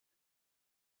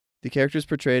The characters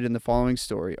portrayed in the following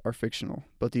story are fictional,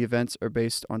 but the events are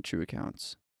based on true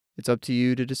accounts. It's up to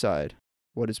you to decide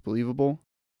what is believable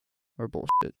or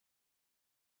bullshit.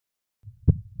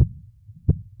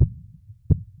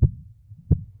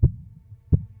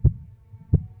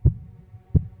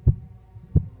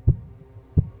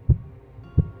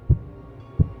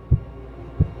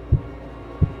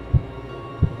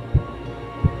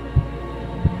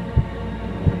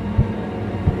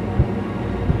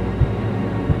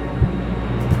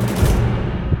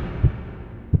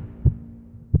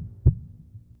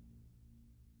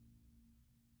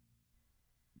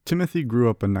 Timothy grew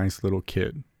up a nice little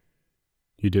kid.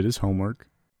 He did his homework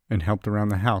and helped around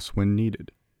the house when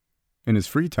needed. In his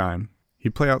free time,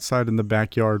 he'd play outside in the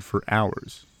backyard for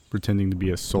hours, pretending to be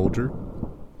a soldier,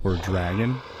 or a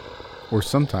dragon, or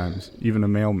sometimes even a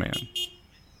mailman.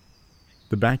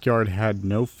 The backyard had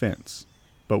no fence,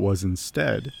 but was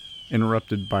instead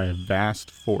interrupted by a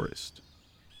vast forest.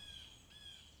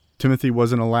 Timothy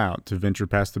wasn't allowed to venture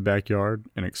past the backyard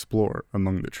and explore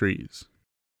among the trees.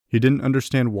 He didn't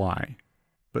understand why,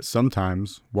 but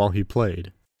sometimes, while he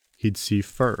played, he'd see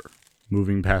fur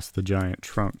moving past the giant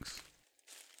trunks.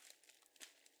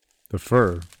 The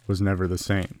fur was never the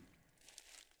same.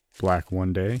 Black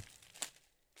one day,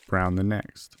 brown the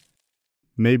next.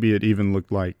 Maybe it even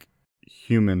looked like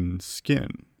human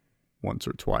skin once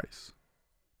or twice.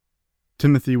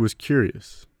 Timothy was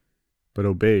curious, but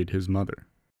obeyed his mother.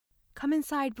 "Come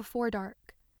inside before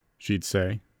dark," she'd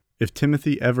say. If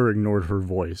Timothy ever ignored her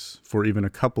voice for even a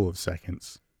couple of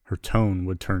seconds, her tone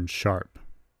would turn sharp.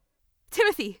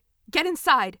 "Timothy, get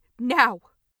inside, now!"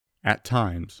 At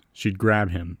times, she'd grab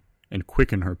him and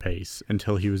quicken her pace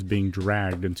until he was being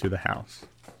dragged into the house.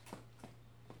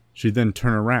 She'd then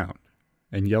turn around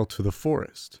and yell to the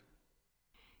forest.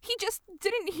 "He just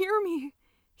didn't hear me.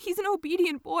 He's an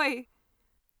obedient boy."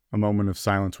 A moment of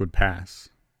silence would pass.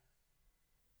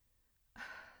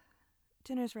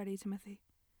 "Dinner's ready, Timothy."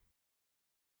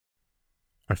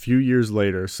 A few years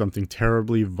later, something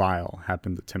terribly vile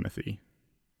happened to Timothy.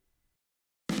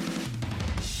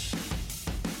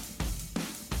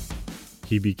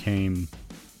 He became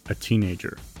a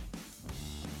teenager.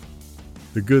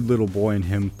 The good little boy in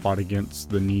him fought against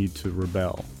the need to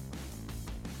rebel,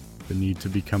 the need to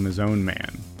become his own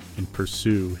man and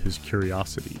pursue his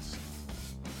curiosities.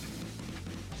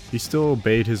 He still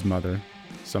obeyed his mother,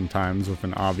 sometimes with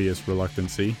an obvious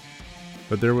reluctancy,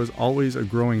 but there was always a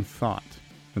growing thought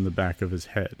in the back of his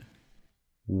head.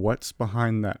 What's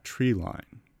behind that tree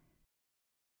line?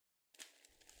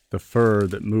 The fur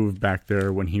that moved back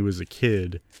there when he was a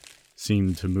kid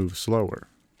seemed to move slower.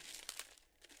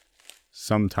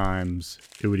 Sometimes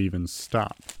it would even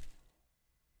stop,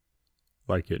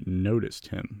 like it noticed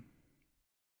him.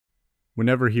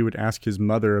 Whenever he would ask his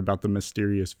mother about the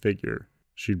mysterious figure,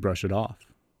 she'd brush it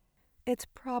off. "It's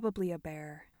probably a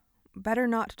bear. Better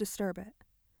not disturb it."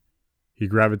 He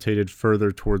gravitated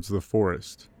further towards the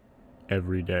forest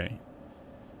every day.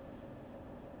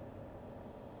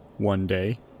 One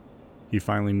day, he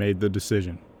finally made the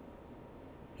decision.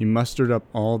 He mustered up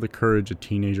all the courage a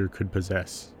teenager could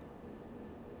possess.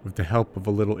 With the help of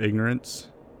a little ignorance,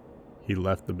 he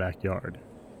left the backyard.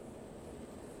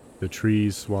 The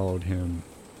trees swallowed him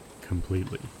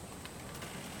completely.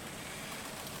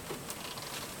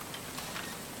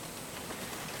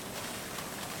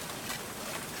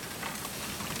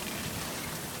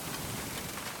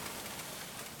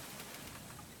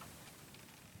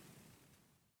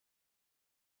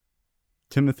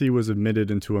 Timothy was admitted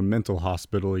into a mental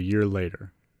hospital a year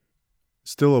later.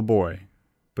 Still a boy,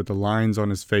 but the lines on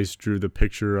his face drew the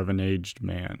picture of an aged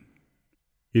man.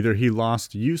 Either he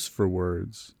lost use for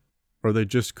words, or they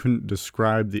just couldn't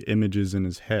describe the images in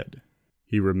his head.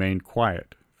 He remained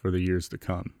quiet for the years to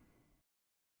come.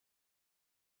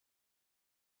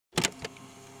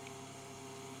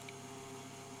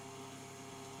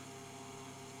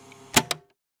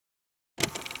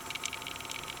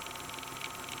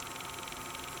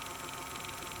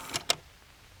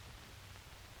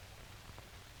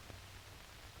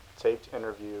 Taped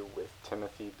interview with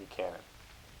Timothy Buchanan.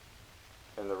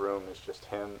 In the room is just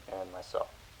him and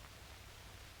myself.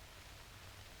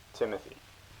 Timothy,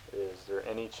 is there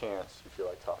any chance you feel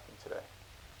like talking today?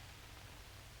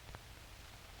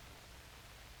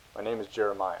 My name is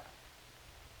Jeremiah.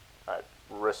 I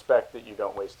respect that you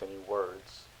don't waste any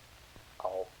words.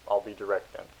 I'll be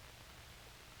direct then.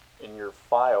 In your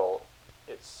file,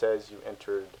 it says you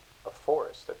entered a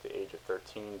forest at the age of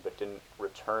 13 but didn't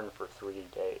return for 3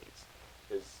 days.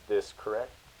 Is this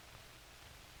correct?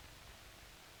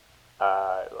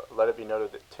 Let it be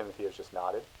noted that Timothy has just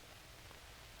nodded.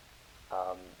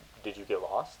 Did you get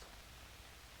lost?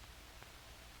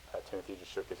 Timothy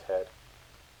just shook his head.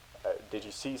 Did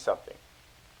you see something?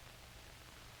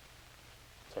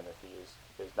 Timothy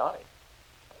is nodding.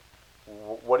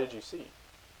 What did you see?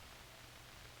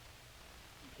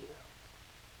 You.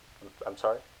 I'm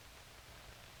sorry?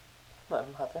 My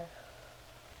mother.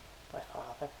 My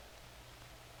father.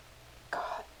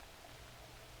 God.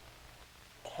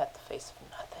 It had the face of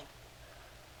nothing.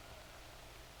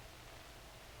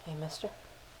 Hey, mister.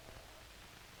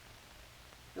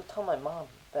 You'll tell my mom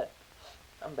that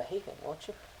I'm behaving, won't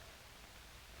you?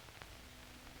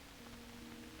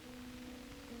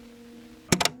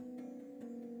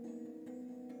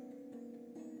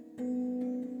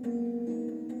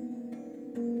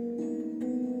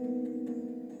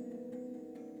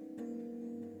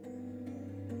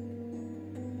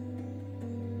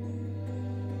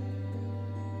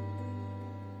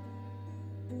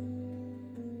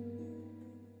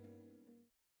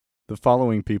 The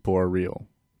following people are real,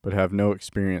 but have no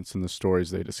experience in the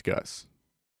stories they discuss.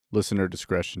 Listener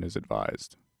discretion is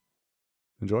advised.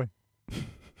 Enjoy.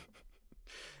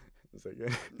 Is that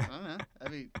good? I don't know. I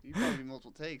mean, you probably do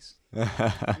multiple takes. You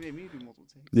made me do multiple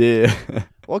takes. Yeah.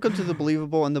 Welcome to The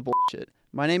Believable and the Bullshit.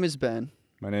 My name is Ben,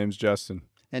 My name's Justin.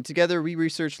 and together we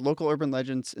research local urban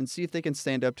legends and see if they can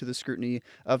stand up to the scrutiny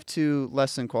of two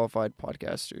less than qualified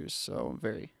podcasters. So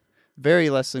very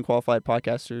less than qualified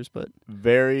podcasters, but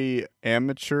Very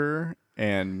amateur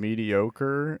and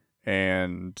mediocre,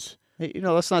 and hey,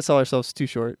 let's not sell ourselves too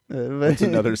short. that's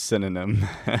another synonym.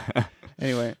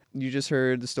 Anyway, you just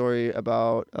heard the story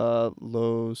about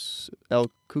Los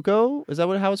El Cuco. Is that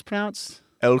how it's pronounced?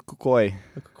 El Cucoy,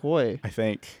 El Cucoy. I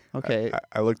think. Okay.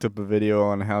 I looked up a video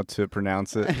on how to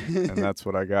pronounce it, and that's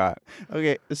what I got.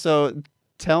 Okay, so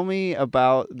tell me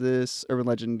about this urban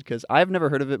legend because I've never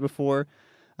heard of it before.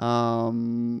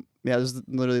 This is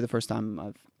literally the first time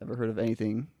I've ever heard of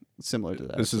anything similar to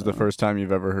that. This is the first time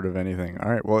you've ever heard of anything. All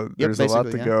right, well, Yep, there's a lot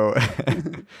to basically,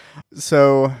 go.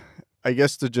 So, I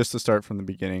guess to start from the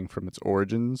beginning, from its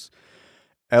origins,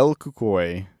 El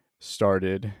Cucoy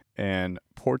started in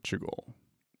Portugal.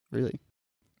 Really?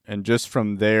 And just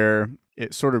from there,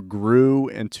 it sort of grew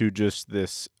into just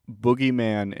this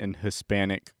boogeyman in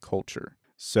Hispanic culture.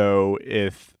 So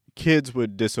if kids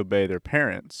would disobey their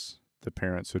parents, the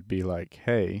parents would be like,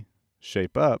 hey,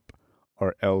 shape up,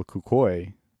 or El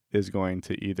Cucoy is going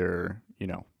to either,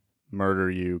 murder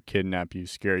you, kidnap you,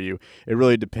 scare you. It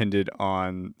really depended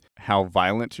on how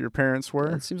violent your parents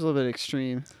were. It seems a little bit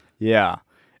extreme. Yeah.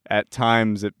 At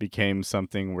times it became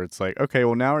something where it's like, okay,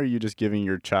 well, now are you just giving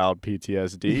your child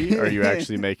PTSD? Or are you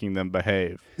actually making them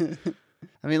behave?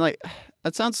 I mean, like,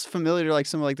 that sounds familiar to, like,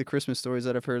 some of, like, the Christmas stories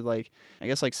that I've heard, like, I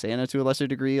guess, like, Santa to a lesser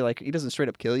degree. Like, he doesn't straight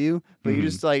up kill you, but you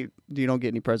just, like, you don't get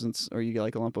any presents or you get,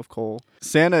 like, a lump of coal.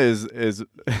 Santa is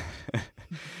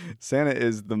Santa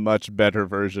is the much better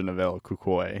version of El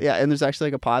Cucoy. Yeah, and there's actually,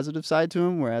 like, a positive side to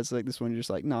him, whereas, like, this one, you're just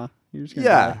like, nah, you're just gonna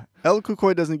die. Yeah. El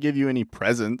Cucoy doesn't give you any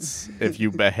presents if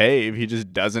you behave. He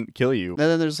just doesn't kill you. And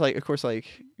then there's, like, of course,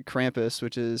 like, Krampus,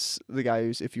 which is the guy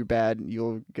who's, if you're bad,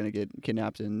 you're gonna get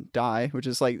kidnapped and die, which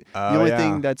is, like, the only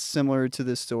thing that's similar to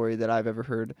this story that I've ever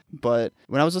heard. But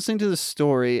when I was listening to the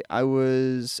story, I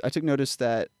took notice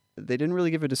that they didn't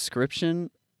really give a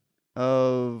description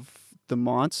of the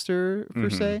monster per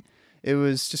se. It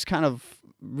was just kind of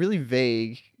really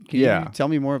vague. Can you tell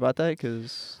me more about that?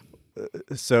 Because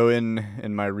so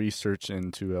in my research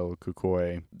into El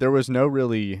Cucoy, there was no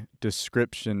really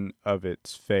description of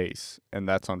its face, and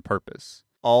that's on purpose.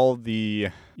 All the,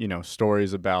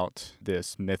 stories about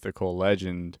this mythical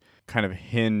legend kind of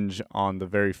hinge on the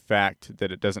very fact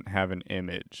that it doesn't have an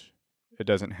image. It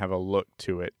doesn't have a look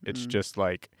to it. It's just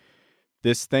like,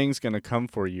 this thing's going to come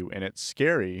for you, and it's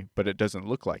scary, but it doesn't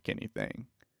look like anything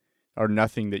or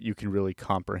nothing that you can really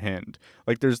comprehend.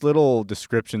 Like, there's little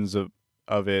descriptions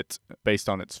of it based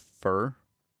on its fur.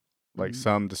 Like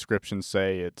some descriptions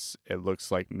say it looks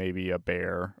like maybe a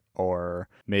bear or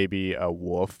maybe a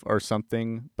wolf or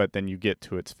something, but then you get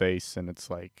to its face and it's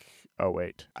like, oh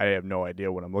wait, I have no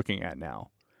idea what I'm looking at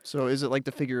now. So is it like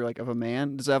the figure like of a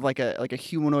man? Does it have like a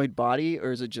humanoid body,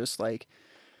 or is it just like,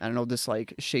 I don't know, this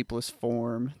like shapeless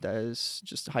form that is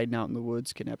just hiding out in the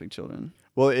woods kidnapping children?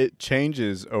 Well, it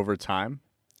changes over time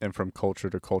and from culture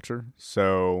to culture.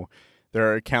 So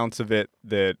there are accounts of it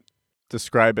that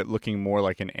describe it looking more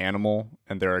like an animal,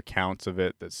 and there are accounts of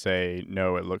it that say,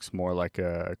 no, it looks more like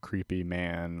a creepy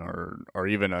man or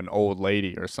even an old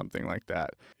lady or something like that.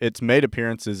 It's made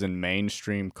appearances in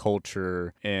mainstream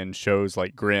culture in shows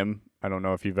like Grimm. I don't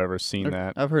know if you've ever seen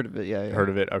that. I've heard of it, yeah. Heard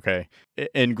of it? Okay.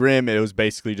 In Grimm, it was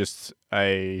basically just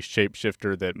a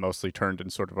shapeshifter that mostly turned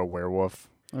into sort of a werewolf.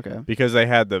 Okay. Because they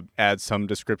had to add some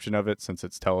description of it since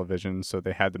it's television, so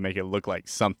they had to make it look like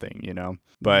something, you know?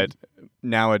 But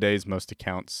nowadays, most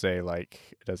accounts say,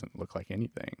 like, it doesn't look like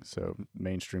anything. So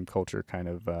mainstream culture kind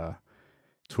of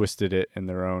twisted it in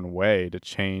their own way to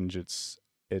change its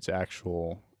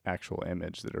actual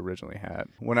image that it originally had.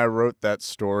 When I wrote that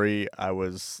story, I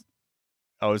was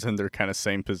in their kind of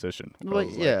same position. Well,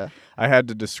 yeah. I had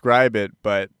to describe it,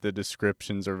 but the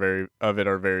descriptions are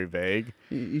very vague.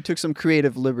 You took some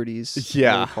creative liberties.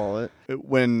 Yeah. Call it.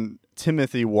 When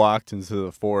Timothy walked into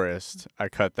the forest, I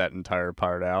cut that entire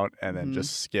part out and then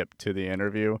just skipped to the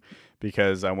interview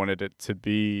because I wanted it to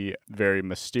be very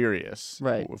mysterious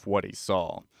with what he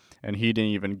saw. And he didn't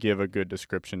even give a good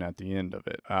description at the end of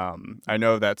it. I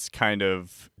know that's kind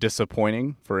of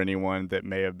disappointing for anyone that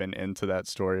may have been into that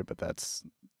story, but that's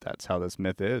how this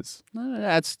myth is. It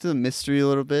adds to the mystery a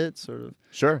little bit, sort of.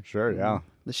 Sure, yeah.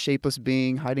 The shapeless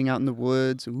being hiding out in the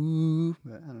woods. Ooh,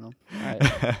 I don't know. All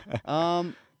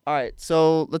right. All right,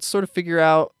 so let's sort of figure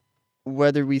out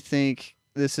whether we think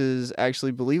this is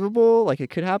actually believable, like it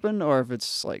could happen, or if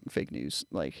it's like fake news,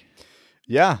 like...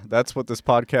 Yeah, that's what this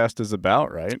podcast is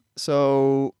about, right?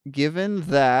 So, given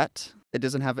that it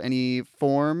doesn't have any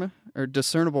form or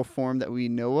discernible form that we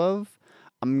know of,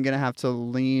 I'm going to have to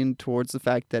lean towards the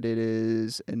fact that it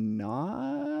is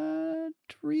not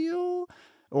real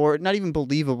or not even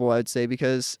believable, I'd say,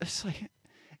 because it's like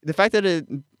the fact that it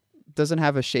doesn't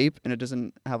have a shape and it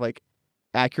doesn't have like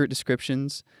accurate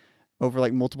descriptions over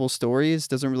like multiple stories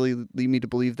doesn't really lead me to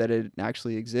believe that it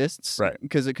actually exists. Right.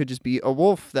 Because it could just be a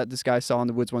wolf that this guy saw in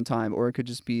the woods one time, or it could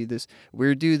just be this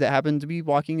weird dude that happened to be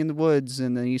walking in the woods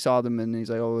and then he saw them and he's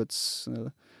like, oh, it's,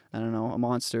 I don't know, a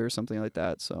monster or something like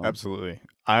that. So absolutely.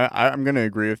 I'm going to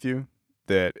agree with you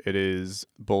that it is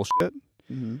bullshit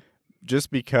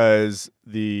just because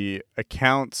the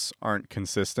accounts aren't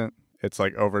consistent. It's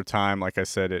like over time, like I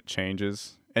said, it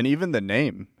changes. And even the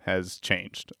name has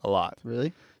changed a lot.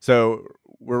 Really? So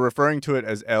we're referring to it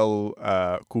as El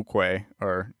Cucuy,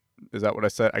 or is that what I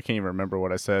said? I can't even remember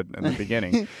what I said in the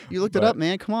beginning. You looked it up,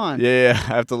 man. Come on. Yeah,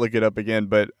 I have to look it up again.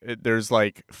 But there's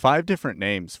like 5 different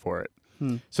names for it.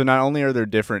 So not only are there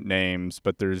different names,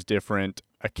 but there's different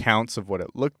accounts of what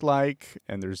it looked like,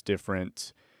 and there's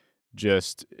different,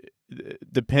 just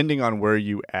depending on where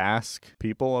you ask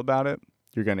people about it,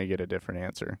 you're going to get a different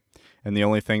answer. And the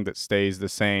only thing that stays the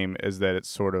same is that it's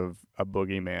sort of a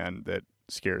boogeyman that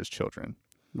scares children.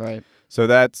 Right. So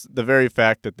that's the very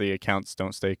fact that the accounts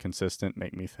don't stay consistent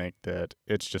make me think that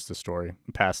it's just a story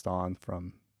passed on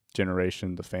from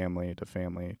generation to family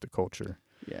to culture.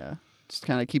 Yeah. Just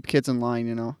kind of keep kids in line,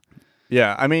 you know?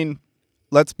 Yeah. I mean,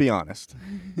 let's be honest.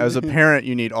 As a parent,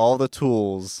 you need all the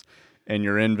tools in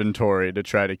your inventory to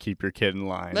try to keep your kid in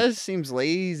line. That seems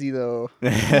lazy, though.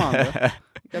 Come on, bro. You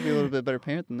gotta be a little bit better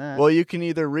parent than that. Well, you can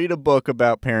either read a book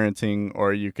about parenting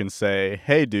or you can say,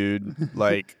 hey, dude,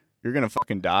 like, you're going to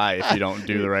fucking die if you don't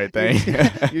do the right thing.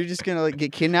 You're just going to like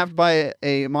get kidnapped by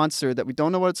a monster that we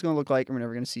don't know what it's going to look like and we're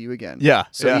never going to see you again. Yeah.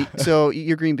 So eat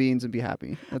your green beans and be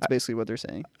happy. That's basically what they're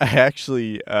saying. I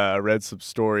actually read some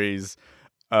stories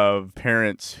of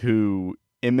parents who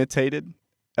imitated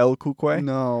El Cucuy.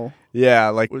 No. Yeah,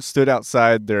 like stood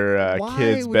outside their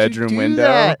kid's bedroom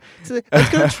window. That's going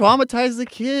to traumatize the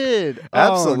kid.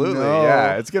 Absolutely, oh, no.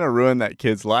 Yeah. It's going to ruin that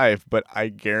kid's life, but I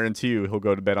guarantee you he'll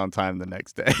go to bed on time the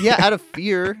next day. Yeah, out of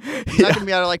fear. It's not going to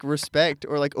be out of like respect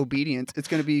or like obedience. It's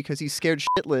going to be because he's scared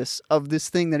shitless of this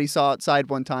thing that he saw outside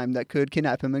one time that could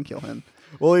kidnap him and kill him.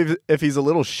 Well, if he's a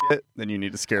little shit, then you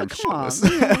need to scare him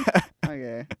shitless.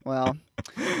 Okay, well,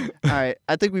 all right.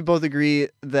 I think we both agree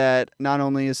that not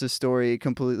only is this story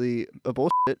completely a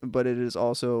bullshit, but it is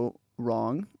also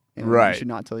wrong. And right. You should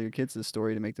not tell your kids this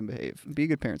story to make them behave. Be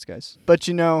good parents, guys. But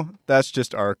that's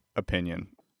just our opinion.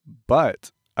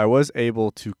 But I was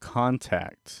able to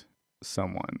contact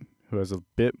someone who has a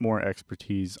bit more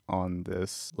expertise on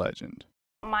this legend.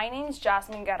 My name's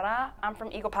Jasmine Guerra. I'm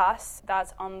from Eagle Pass.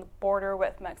 That's on the border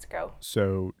with Mexico.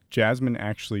 So Jasmine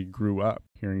actually grew up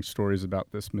hearing stories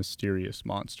about this mysterious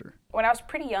monster. When I was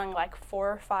pretty young, like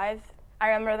 4 or 5, I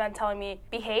remember them telling me,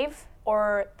 behave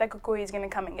or the cucuy is going to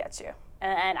come and get you.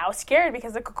 And I was scared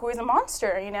because the cucuy is a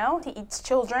monster, you know? He eats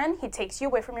children. He takes you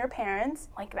away from your parents.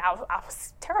 Like, I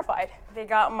was terrified. They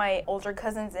got my older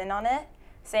cousins in on it,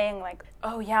 saying like,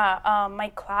 oh yeah, my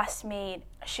classmate,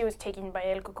 she was taken by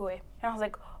El Cucuy. And I was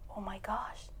like, oh my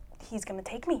gosh, he's gonna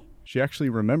take me. She actually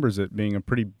remembers it being a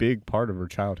pretty big part of her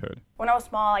childhood. When I was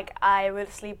small, like I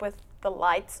would sleep with the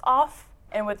lights off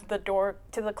and with the door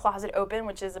to the closet open,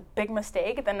 which is a big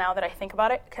mistake than now that I think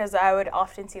about it, because I would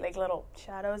often see like little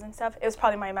shadows and stuff. It was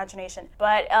probably my imagination.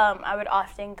 But I would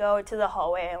often go to the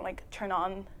hallway and like turn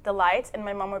on the lights, and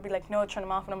my mom would be like, no, turn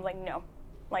them off. And I'm like, no,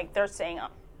 like they're staying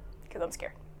on because I'm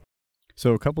scared.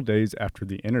 So a couple days after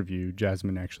the interview,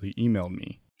 Jasmine actually emailed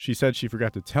me. She said she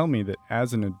forgot to tell me that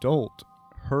as an adult,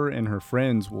 her and her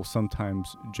friends will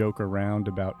sometimes joke around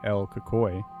about El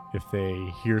Kakoi. If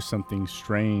they hear something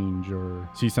strange or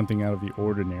see something out of the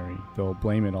ordinary, they'll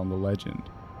blame it on the legend.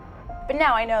 But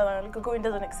now I know that Kakoi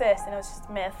doesn't exist, and it was just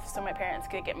a myth, so my parents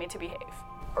could get me to behave.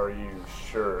 Are you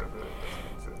sure that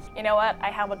it doesn't exist? You know what? I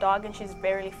have a dog, and she's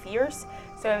very fierce,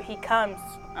 so if he comes,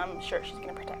 I'm sure she's going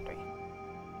to protect me.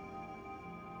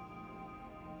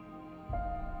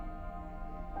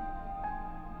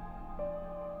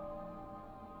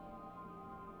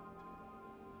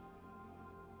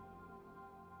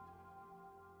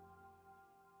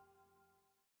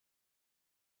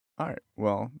 All right.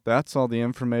 Well, that's all the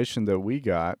information that we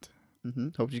got.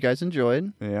 Hope you guys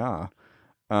enjoyed. Yeah.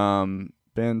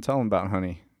 Ben, tell them about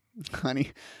Honey.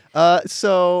 Honey.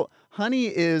 So Honey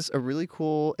is a really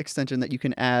cool extension that you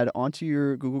can add onto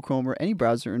your Google Chrome or any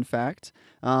browser, in fact.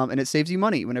 And it saves you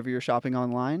money whenever you're shopping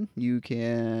online. You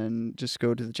can just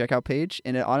go to the checkout page,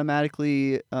 and it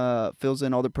automatically fills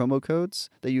in all the promo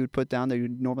codes that you would put down that you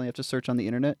normally have to search on the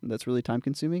internet. That's really time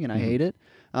consuming, and I hate it.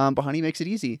 But Honey makes it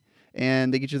easy.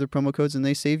 And they get you the promo codes, and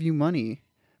they save you money.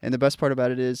 And the best part about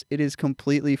it is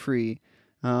completely free.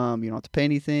 You don't have to pay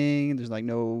anything. There's like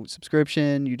no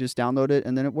subscription. You just download it,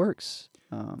 and then it works.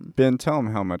 Ben, tell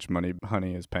them how much money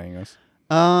Honey is paying us.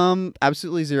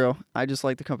 Absolutely zero. I just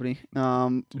like the company.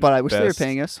 But I wish they were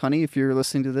paying us. Honey, if you're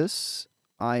listening to this,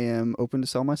 I am open to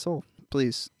sell my soul.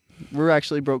 Please. We're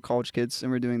actually broke college kids, and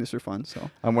we're doing this for fun. So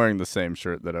I'm wearing the same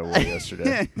shirt that I wore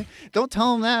yesterday. Don't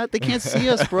tell them that. They can't see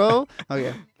us, bro.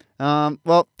 Okay.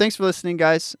 Well, thanks for listening,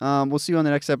 guys. We'll see you on the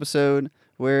next episode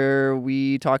where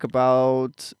we talk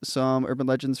about some urban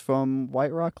legends from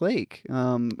White Rock Lake.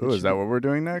 Is that what we're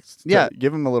doing next? Yeah.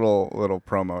 Give them a little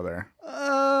promo there.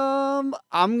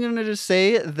 I'm going to just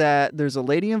say that there's a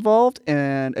lady involved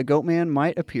and a goat man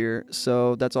might appear.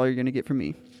 So that's all you're going to get from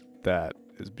me. That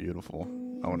is beautiful.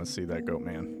 I want to see that goat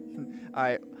man. All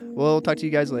right. We'll talk to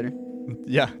you guys later.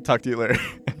 Yeah. Talk to you later.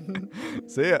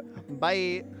 See ya.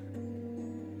 Bye.